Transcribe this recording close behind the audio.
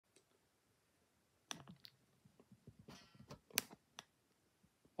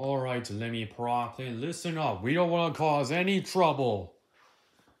Alright, Lemmy Proclin, listen up. We don't want to cause any trouble.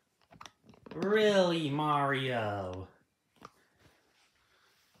 Really, Mario?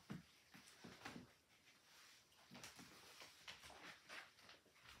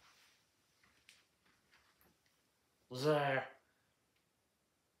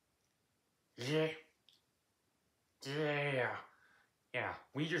 Yeah,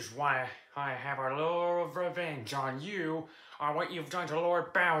 we just want to have a little revenge on you on what you've done to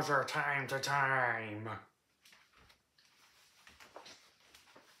Lord Bowser time to time.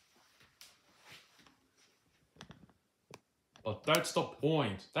 But that's the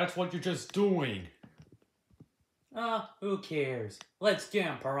point. That's what you're just doing. Who cares? Let's get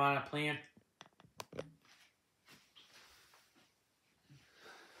him, Piranha Plant.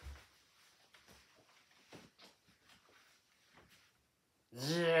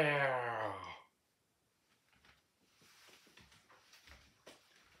 Yeah.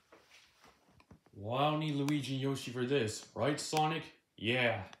 Well, I don't need Luigi and Yoshi for this, right, Sonic?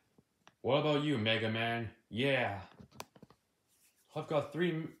 Yeah. What about you, Mega Man? Yeah. I've got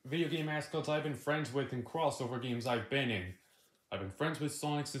 3 video game mascots I've been friends with in crossover games I've been in. I've been friends with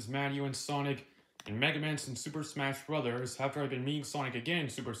Sonic since Mario and Sonic, and Mega Man since Super Smash Bros. After I've been meeting Sonic again in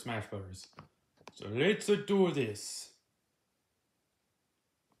Super Smash Bros. So let's do this.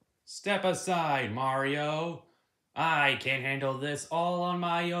 Step aside, Mario. I can handle this all on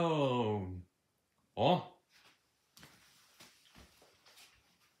my own. Oh?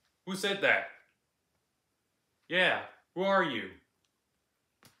 Who said that? Yeah, who are you?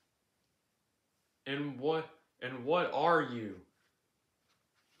 And what are you?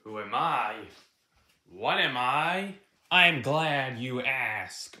 Who am I? What am I? I'm glad you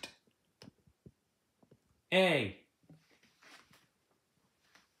asked. Hey.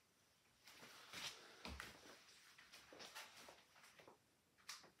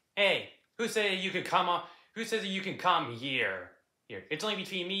 Hey, who said you could come on? Who says that you can come here? Here, it's only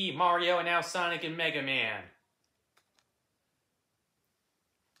between me, Mario, and now Sonic and Mega Man.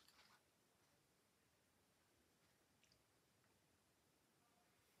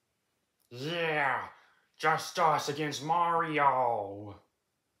 Yeah, just us against Mario.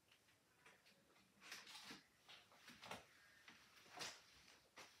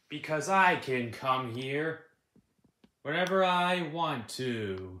 Because I can come here whenever I want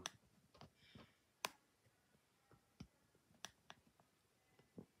to.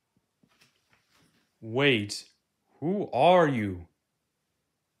 Wait, who are you?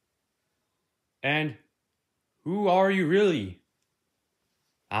 And who are you really?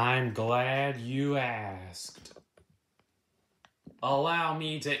 I'm glad you asked. Allow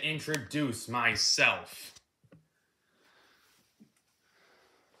me to introduce myself.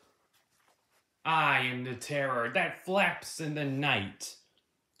 I am the terror that flaps in the night.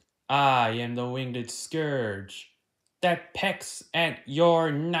 I am the winged scourge that pecks at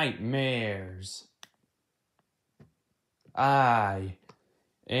your nightmares. I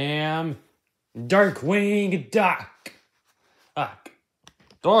am DarkWing Duck.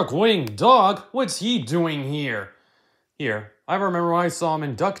 DarkWing Dog? What's he doing here? Here, I remember I saw him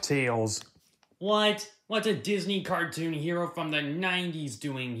in DuckTales. What? What's a Disney cartoon hero from the 90s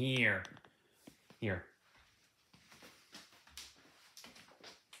doing here? Here.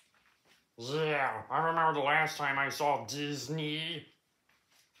 Yeah, I remember the last time I saw Disney.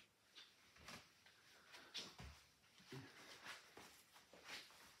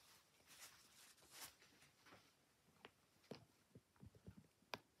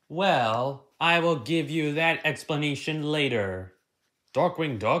 Well, I will give you that explanation later.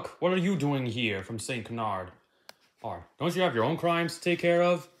 DarkWing Duck, what are you doing here from St. Canard? Don't you have your own crimes to take care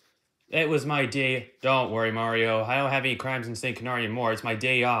of? It was my day. Don't worry, Mario. I don't have any crimes in St. Canard anymore. It's my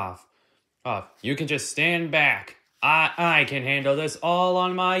day off. You can just stand back. I can handle this all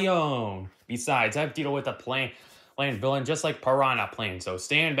on my own. Besides, I've dealt with a land villain just like Piranha Plant, so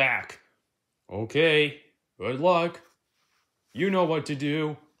stand back. Okay, good luck. You know what to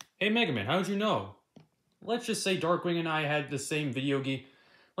do. Hey, Mega Man, how'd you know? Let's just say DarkWing and I had the same video game.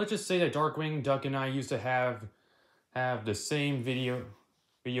 Let's just say that DarkWing Duck and I used to have the same video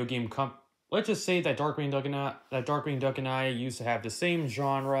game Let's just say that DarkWing Duck and I used to have the same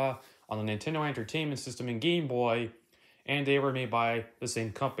genre on the Nintendo Entertainment System and Game Boy, and they were made by the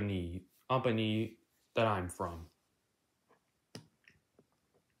same company that I'm from.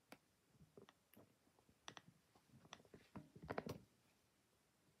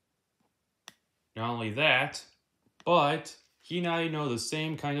 Not only that, but he and I know the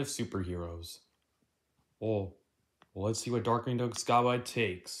same kind of superheroes. Oh, well, let's see what DarkWing Duck's got what it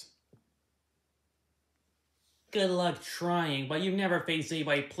takes. Good luck trying, but you've never faced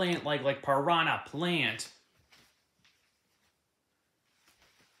anybody plant like Piranha Plant.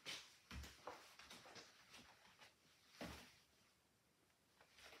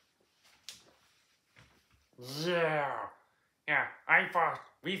 Yeah. Yeah,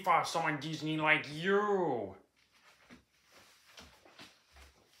 we fought someone Disney like you.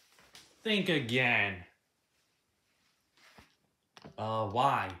 Think again.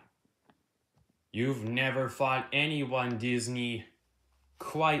 Why? You've never fought anyone, Disney,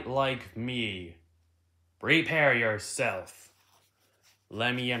 quite like me. Prepare yourself.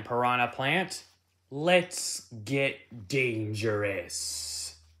 Lemmy and Piranha Plant, let's get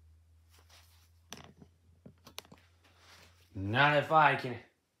dangerous. Not if I can...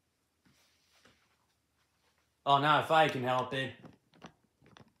 Oh, not if I can help it.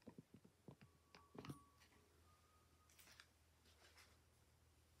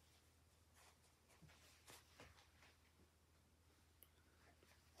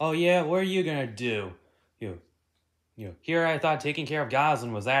 Oh yeah, what are you gonna do? Here I thought taking care of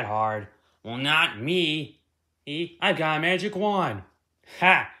Goslin was that hard. Well, not me. I've got a magic wand.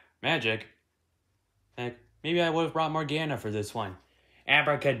 Ha! Magic. Heck, maybe I would have brought Morgana for this one.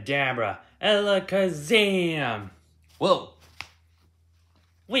 Abracadabra. Alakazam. Whoa.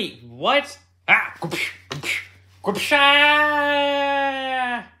 Wait, what? Ah!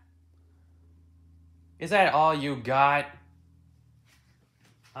 Is that all you got?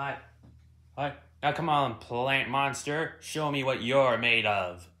 Now come on, plant monster. Show me what you're made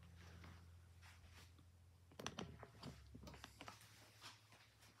of.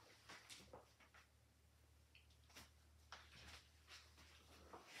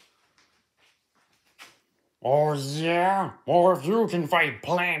 Oh yeah? Well, if you can fight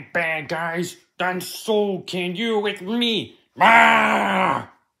plant bad guys, then so can you with me. Ah!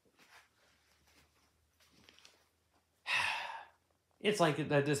 It's like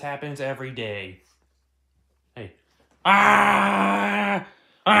that this happens every day. Hey. Ah!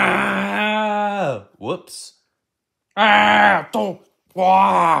 Ah! Whoops. Ah! Don't.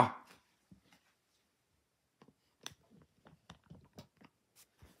 Ah!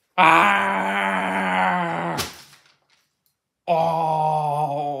 Ah!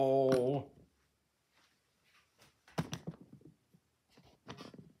 Oh!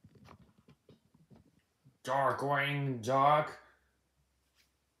 Darkwing Duck.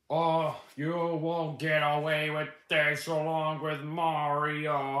 Oh, you won't get away with this along with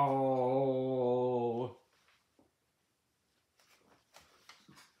Mario.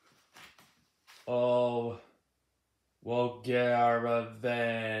 Oh, we'll get our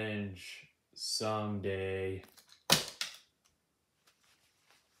revenge someday.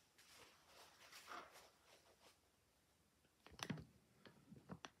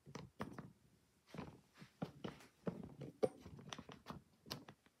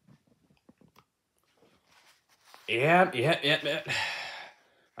 Yep.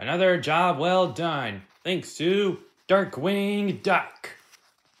 Another job well done. Thanks to DarkWing Duck.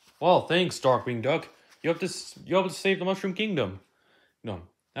 Well, thanks, DarkWing Duck. You helped us save the Mushroom Kingdom. No,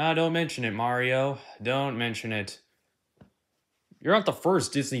 don't mention it, Mario. Don't mention it. You're not the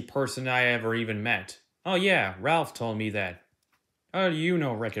first Disney person I ever even met. Oh yeah, Ralph told me that. How do you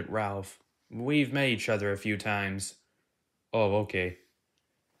know Wreck-It Ralph? We've met each other a few times. Oh, okay.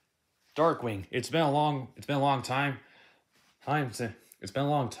 Darkwing, it's been a long time. It's been a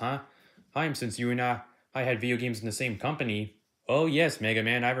long time since you and I had video games in the same company. Oh yes, Mega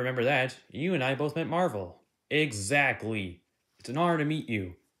Man, I remember that. You and I both met Marvel. Exactly. It's an honor to meet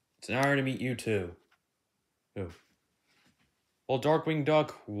you. It's an honor to meet you too. Oh. Well, Darkwing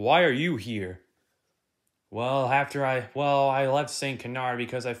Duck, why are you here? Well, I left St. Canard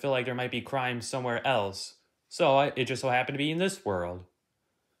because I feel like there might be crime somewhere else. So it just so happened to be in this world.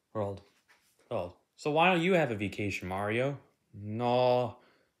 Oh, so why don't you have a vacation, Mario? No,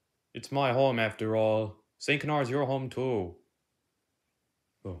 it's my home after all. St. Canard's your home too.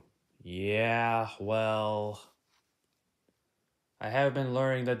 Oh, yeah, well, I have been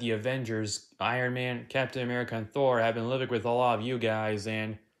learning that the Avengers, Iron Man, Captain America, and Thor have been living with a lot of you guys,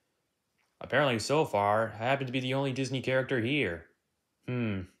 and apparently so far, I happen to be the only Disney character here.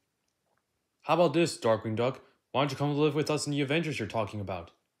 How about this, Darkwing Duck? Why don't you come live with us in the Avengers you're talking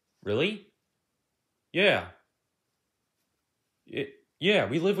about? Really? Yeah. Yeah,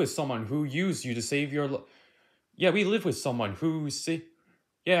 we live with someone who used you to save your... Yeah, we live with someone who...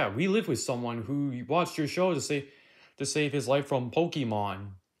 Yeah, we live with someone who watched your show to save his life from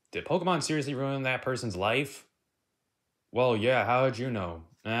Pokemon. Did Pokemon seriously ruin that person's life? Well, yeah, how'd you know?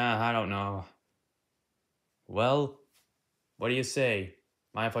 I don't know. Well, what do you say?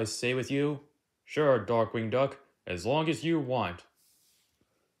 Mind if I stay with you? Sure, Darkwing Duck, as long as you want.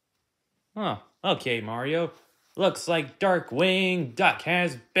 Oh, okay, Mario. Looks like Darkwing Duck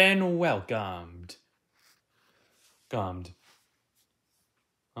has been welcomed. Gummed.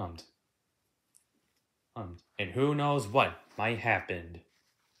 And who knows what might happen.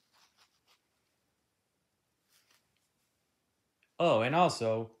 Oh, and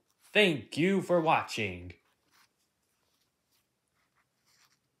also, thank you for watching.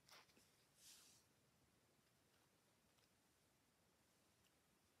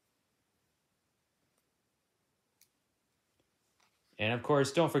 And of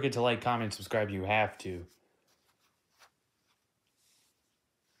course, don't forget to like, comment, subscribe, you have to.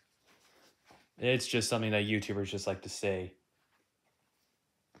 It's just something that YouTubers just like to say.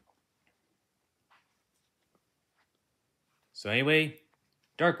 So anyway,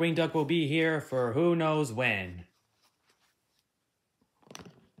 Darkwing Duck will be here for who knows when.